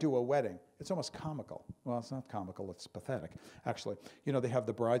 Now when I do a wedding, it's almost comical. Well, it's not comical, it's pathetic, actually. They have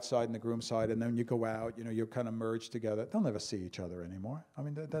the bride's side and the groom's side, and then you go out, you kind of merge together. They'll never see each other anymore. I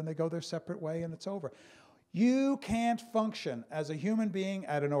mean, then they go their separate way and it's over. You can't function as a human being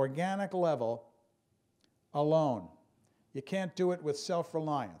at an organic level alone. You can't do it with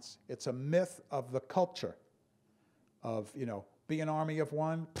self-reliance. It's a myth of the culture of, be an army of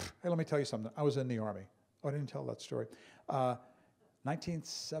one. Hey, let me tell you something. I was in the Army. Oh, I didn't tell that story.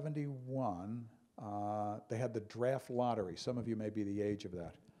 1971, they had the draft lottery. Some of you may be the age of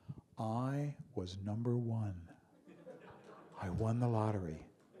that. I was number one. I won the lottery.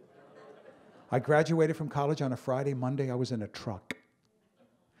 I graduated from college on a Friday. Monday, I was in a truck.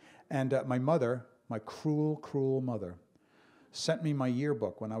 And my mother, my cruel, cruel mother, sent me my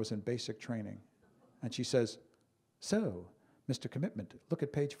yearbook when I was in basic training. And she says, so, Mr. Commitment, look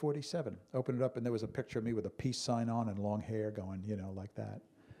at page 47. Open it up, and there was a picture of me with a peace sign on and long hair going, like that.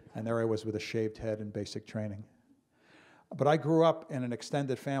 And there I was with a shaved head in basic training. But I grew up in an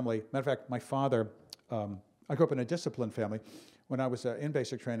extended family. Matter of fact, my father, I grew up in a disciplined family. When I was in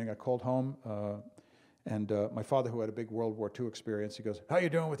basic training, I called home, and my father, who had a big World War II experience, he goes, how you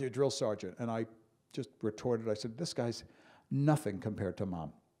doing with your drill sergeant? And I just retorted, I said, this guy's nothing compared to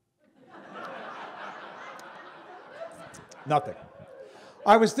Mom. Nothing.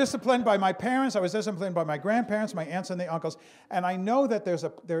 I was disciplined by my parents. I was disciplined by my grandparents, my aunts and the uncles. And I know that there's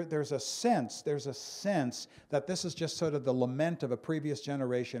a sense that this is just sort of the lament of a previous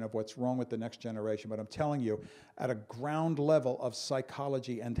generation of what's wrong with the next generation. But I'm telling you, at a ground level of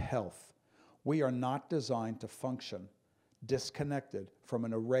psychology and health, we are not designed to function disconnected from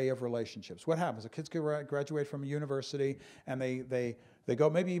an array of relationships. What happens? The kids graduate from a university and they They go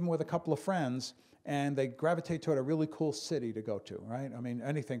maybe even with a couple of friends, and they gravitate toward a really cool city to go to, right? I mean,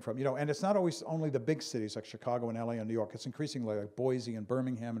 anything from, and it's not always only the big cities like Chicago and LA and New York. It's increasingly like Boise and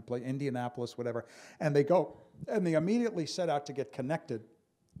Birmingham and Indianapolis, whatever. And they go, and they immediately set out to get connected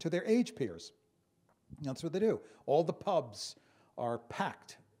to their age peers. That's what they do. All the pubs are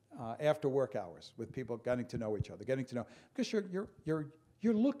packed after work hours with people getting to know each other, because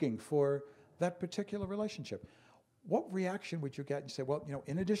you're looking for that particular relationship. What reaction would you get? You say, well,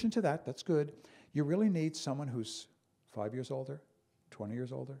 in addition to that, that's good. You really need someone who's 5 years older, 20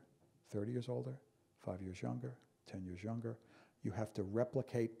 years older, 30 years older, 5 years younger, 10 years younger. You have to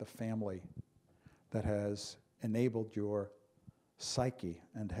replicate the family that has enabled your psyche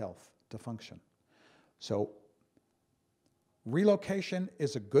and health to function. So relocation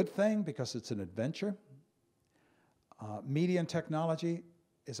is a good thing because it's an adventure. Media and technology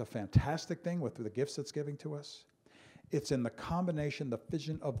is a fantastic thing with the gifts it's giving to us. It's in the combination, the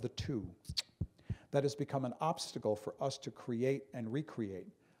fission of the two, that has become an obstacle for us to create and recreate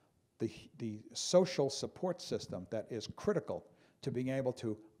the social support system that is critical to being able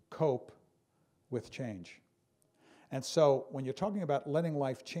to cope with change. And so when you're talking about letting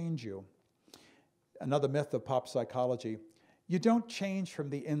life change you, another myth of pop psychology, you don't change from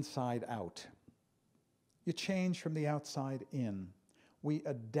the inside out. You change from the outside in. We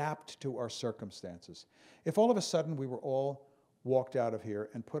adapt to our circumstances. If all of a sudden we were all walked out of here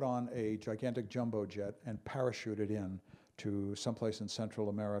and put on a gigantic jumbo jet and parachuted in to someplace in Central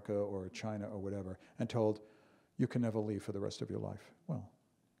America or China or whatever and told, you can never leave for the rest of your life, well,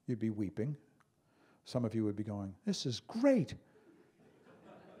 you'd be weeping. Some of you would be going, this is great.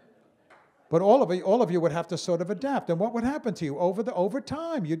 But all of you would have to sort of adapt. And what would happen to you over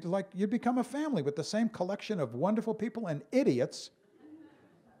time? You'd become a family with the same collection of wonderful people and idiots,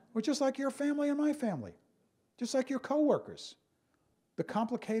 or just like your family and my family, just like your coworkers, the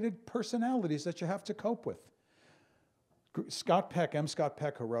complicated personalities that you have to cope with. M. Scott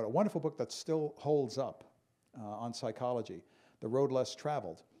Peck, who wrote a wonderful book that still holds up on psychology, The Road Less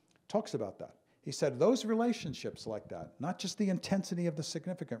Traveled, talks about that. He said those relationships like that, not just the intensity of the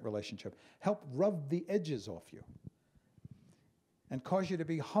significant relationship, help rub the edges off you and cause you to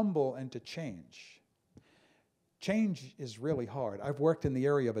be humble and to change. Change is really hard. I've worked in the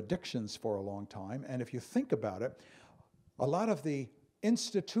area of addictions for a long time, and if you think about it, a lot of the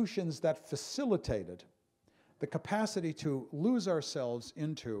institutions that facilitated the capacity to lose ourselves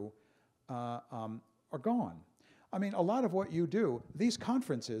into are gone. I mean, a lot of what you do, these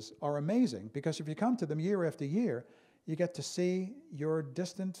conferences are amazing because if you come to them year after year, you get to see your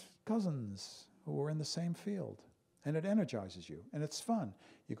distant cousins who are in the same field, and it energizes you, and it's fun.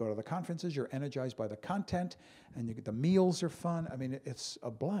 You go to the conferences, you're energized by the content, and the meals are fun. I mean, it's a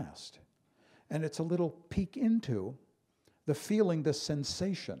blast. And it's a little peek into the feeling, the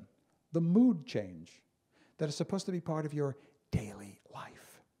sensation, the mood change that is supposed to be part of your daily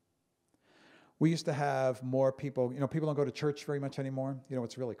life. We used to have more people, people don't go to church very much anymore.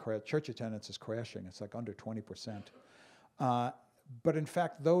 It's really, church attendance is crashing. It's like under 20%. But in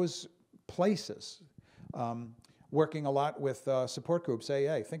fact, those places, working a lot with support groups,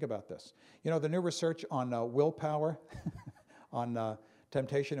 AA, think about this. The new research on willpower, on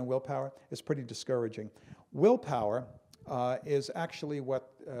temptation and willpower, is pretty discouraging. Willpower is actually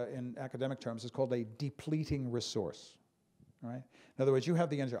what, in academic terms, is called a depleting resource. Right? In other words, you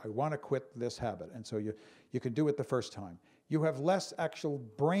have the energy, I want to quit this habit, and so you can do it the first time. You have less actual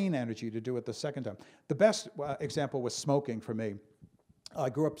brain energy to do it the second time. The best example was smoking for me.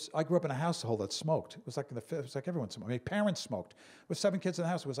 I grew up in a household that smoked. It was like everyone smoked. I mean, parents smoked. With 7 kids in the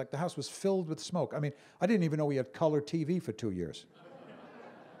house, it was like the house was filled with smoke. I mean, I didn't even know we had color TV for 2 years.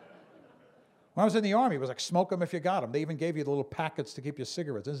 When I was in the Army, it was like, smoke them if you got them. They even gave you the little packets to keep your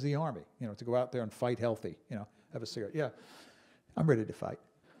cigarettes. This is the Army, to go out there and fight healthy, have a cigarette. Yeah. I'm ready to fight.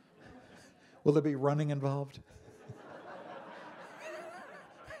 Will there be running involved?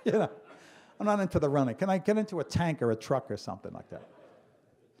 I'm not into the running. Can I get into a tank or a truck or something like that?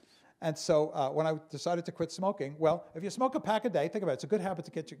 And so when I decided to quit smoking, well, if you smoke a pack a day, think about it. It's a good habit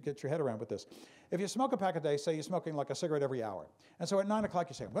to get your head around with this. If you smoke a pack a day, say you're smoking like a cigarette every hour. And so at 9 o'clock,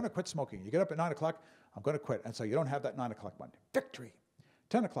 you say, I'm going to quit smoking. You get up at 9 o'clock, I'm going to quit. And so you don't have that 9 o'clock Monday. Victory.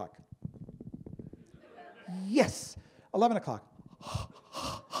 10 o'clock. Yes. 11 o'clock.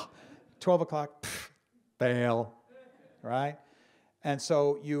 12 o'clock, fail, right? And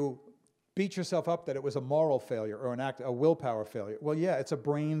so you beat yourself up that it was a moral failure or a willpower failure. Well, yeah, it's a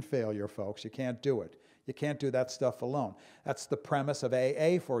brain failure, folks. You can't do it. You can't do that stuff alone. That's the premise of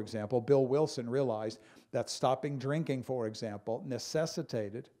AA, for example. Bill Wilson realized that stopping drinking, for example,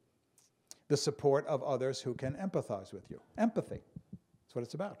 necessitated the support of others who can empathize with you. Empathy. That's what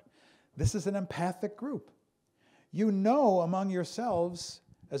it's about. This is an empathic group. You know among yourselves,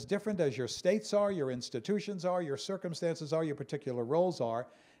 as different as your states are, your institutions are, your circumstances are, your particular roles are,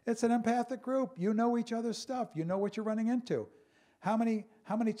 it's an empathic group. You know each other's stuff. You know what you're running into. How many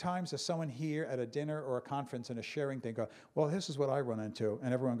times does someone here at a dinner or a conference in a sharing thing go, well, this is what I run into,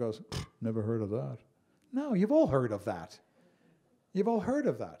 and everyone goes, never heard of that. No, you've all heard of that. You've all heard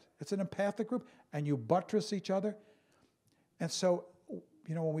of that. It's an empathic group, and you buttress each other. And so,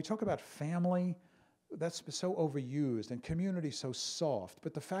 when we talk about family, that's so overused, and community so soft.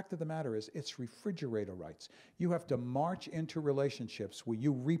 But the fact of the matter is, it's refrigerator rights. You have to march into relationships where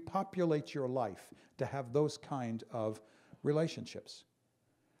you repopulate your life to have those kind of relationships.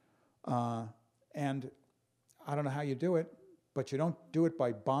 And I don't know how you do it, but you don't do it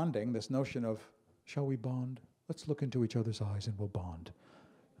by bonding, this notion of, shall we bond? Let's look into each other's eyes and we'll bond.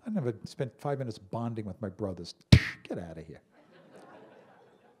 I never spent 5 minutes bonding with my brothers. Get out of here.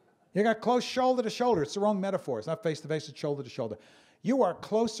 You got close shoulder to shoulder. It's the wrong metaphor. It's not face to face, it's shoulder to shoulder. You are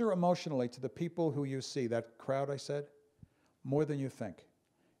closer emotionally to the people who you see, that crowd I said, more than you think.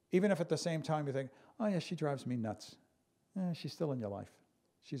 Even if at the same time you think, oh yeah, she drives me nuts. She's still in your life.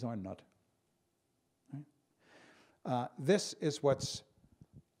 She's our nut. Right? This is what's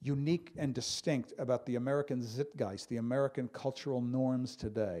unique and distinct about the American Zeitgeist, the American cultural norms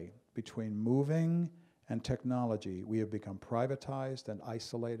today. Between moving and technology, we have become privatized and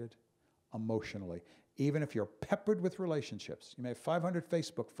isolated emotionally. Even if you're peppered with relationships, you may have 500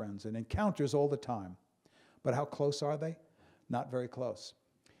 Facebook friends and encounters all the time, but how close are they? Not very close.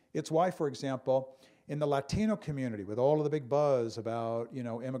 It's why, for example, in the Latino community, with all of the big buzz about,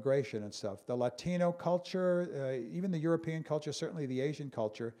 immigration and stuff, the Latino culture, even the European culture, certainly the Asian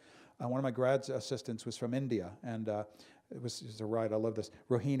culture. One of my grad assistants was from India, and it was a ride. I love this,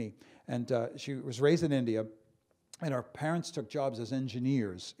 Rohini, and she was raised in India, and her parents took jobs as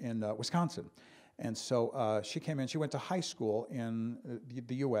engineers in Wisconsin, and so she came in. She went to high school in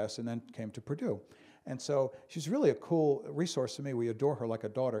the U.S. and then came to Purdue. And so she's really a cool resource to me. We adore her like a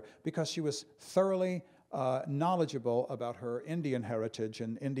daughter because she was thoroughly knowledgeable about her Indian heritage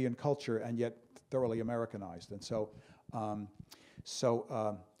and Indian culture, and yet thoroughly Americanized. And so, matter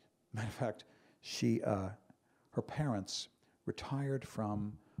of fact, her parents retired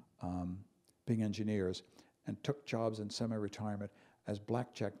from being engineers and took jobs in semi-retirement as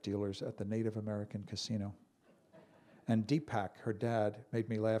blackjack dealers at the Native American casino. And Deepak, her dad, made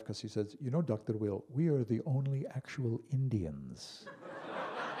me laugh because he says, Dr. Will, we are the only actual Indians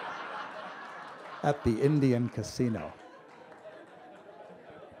at the Indian casino.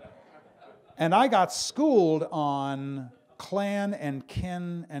 And I got schooled on clan and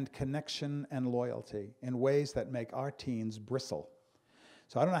kin and connection and loyalty in ways that make our teens bristle.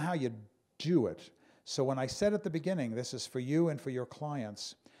 So I don't know how you do it. So when I said at the beginning, this is for you and for your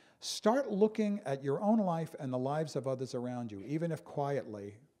clients, start looking at your own life and the lives of others around you, even if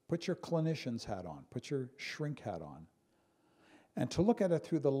quietly. Put your clinician's hat on, put your shrink hat on, and to look at it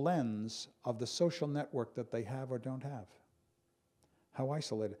through the lens of the social network that they have or don't have. How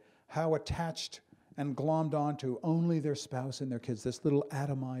isolated, how attached and glommed onto only their spouse and their kids, this little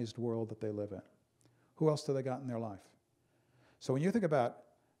atomized world that they live in. Who else do they got in their life? So when you think about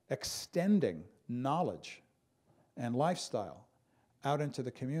extending knowledge and lifestyle out into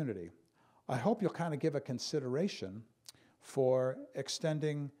the community, I hope you'll kind of give a consideration for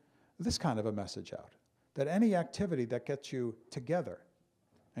extending this kind of a message out. That any activity that gets you together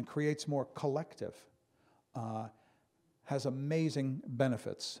and creates more collective has amazing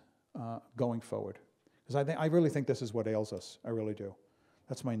benefits going forward. Because I really think this is what ails us. I really do.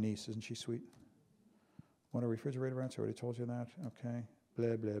 That's my niece. Isn't she sweet? Want a refrigerator rents? I already told you that. Okay.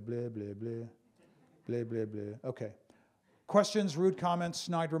 Blah, blah, blah, blah, blah. Blah, blah, blah. Okay. Questions, rude comments,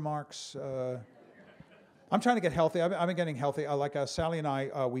 snide remarks. I'm trying to get healthy. I've been getting healthy. Like Sally and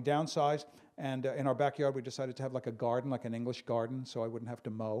I, we downsized, and in our backyard we decided to have like a garden, like an English garden, so I wouldn't have to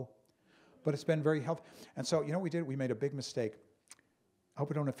mow. But it's been very healthy. And so, what we did? We made a big mistake. I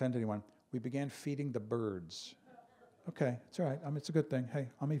hope I don't offend anyone. We began feeding the birds. Okay, it's all right. It's a good thing. Hey,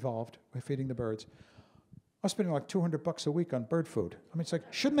 I'm evolved. We're feeding the birds. I was spending like $200 a week on bird food. It's like,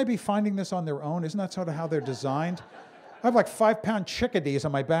 shouldn't they be finding this on their own? Isn't that sort of how they're designed? I have like 5-pound chickadees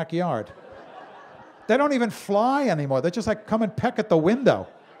in my backyard. They don't even fly anymore. They just like come and peck at the window.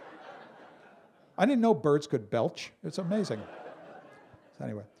 I didn't know birds could belch. It's amazing. So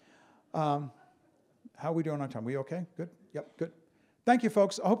anyway, how are we doing on time? We okay? Good? Yep, good. Thank you,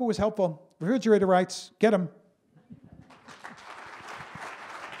 folks. I hope it was helpful. Refrigerator rights, get them.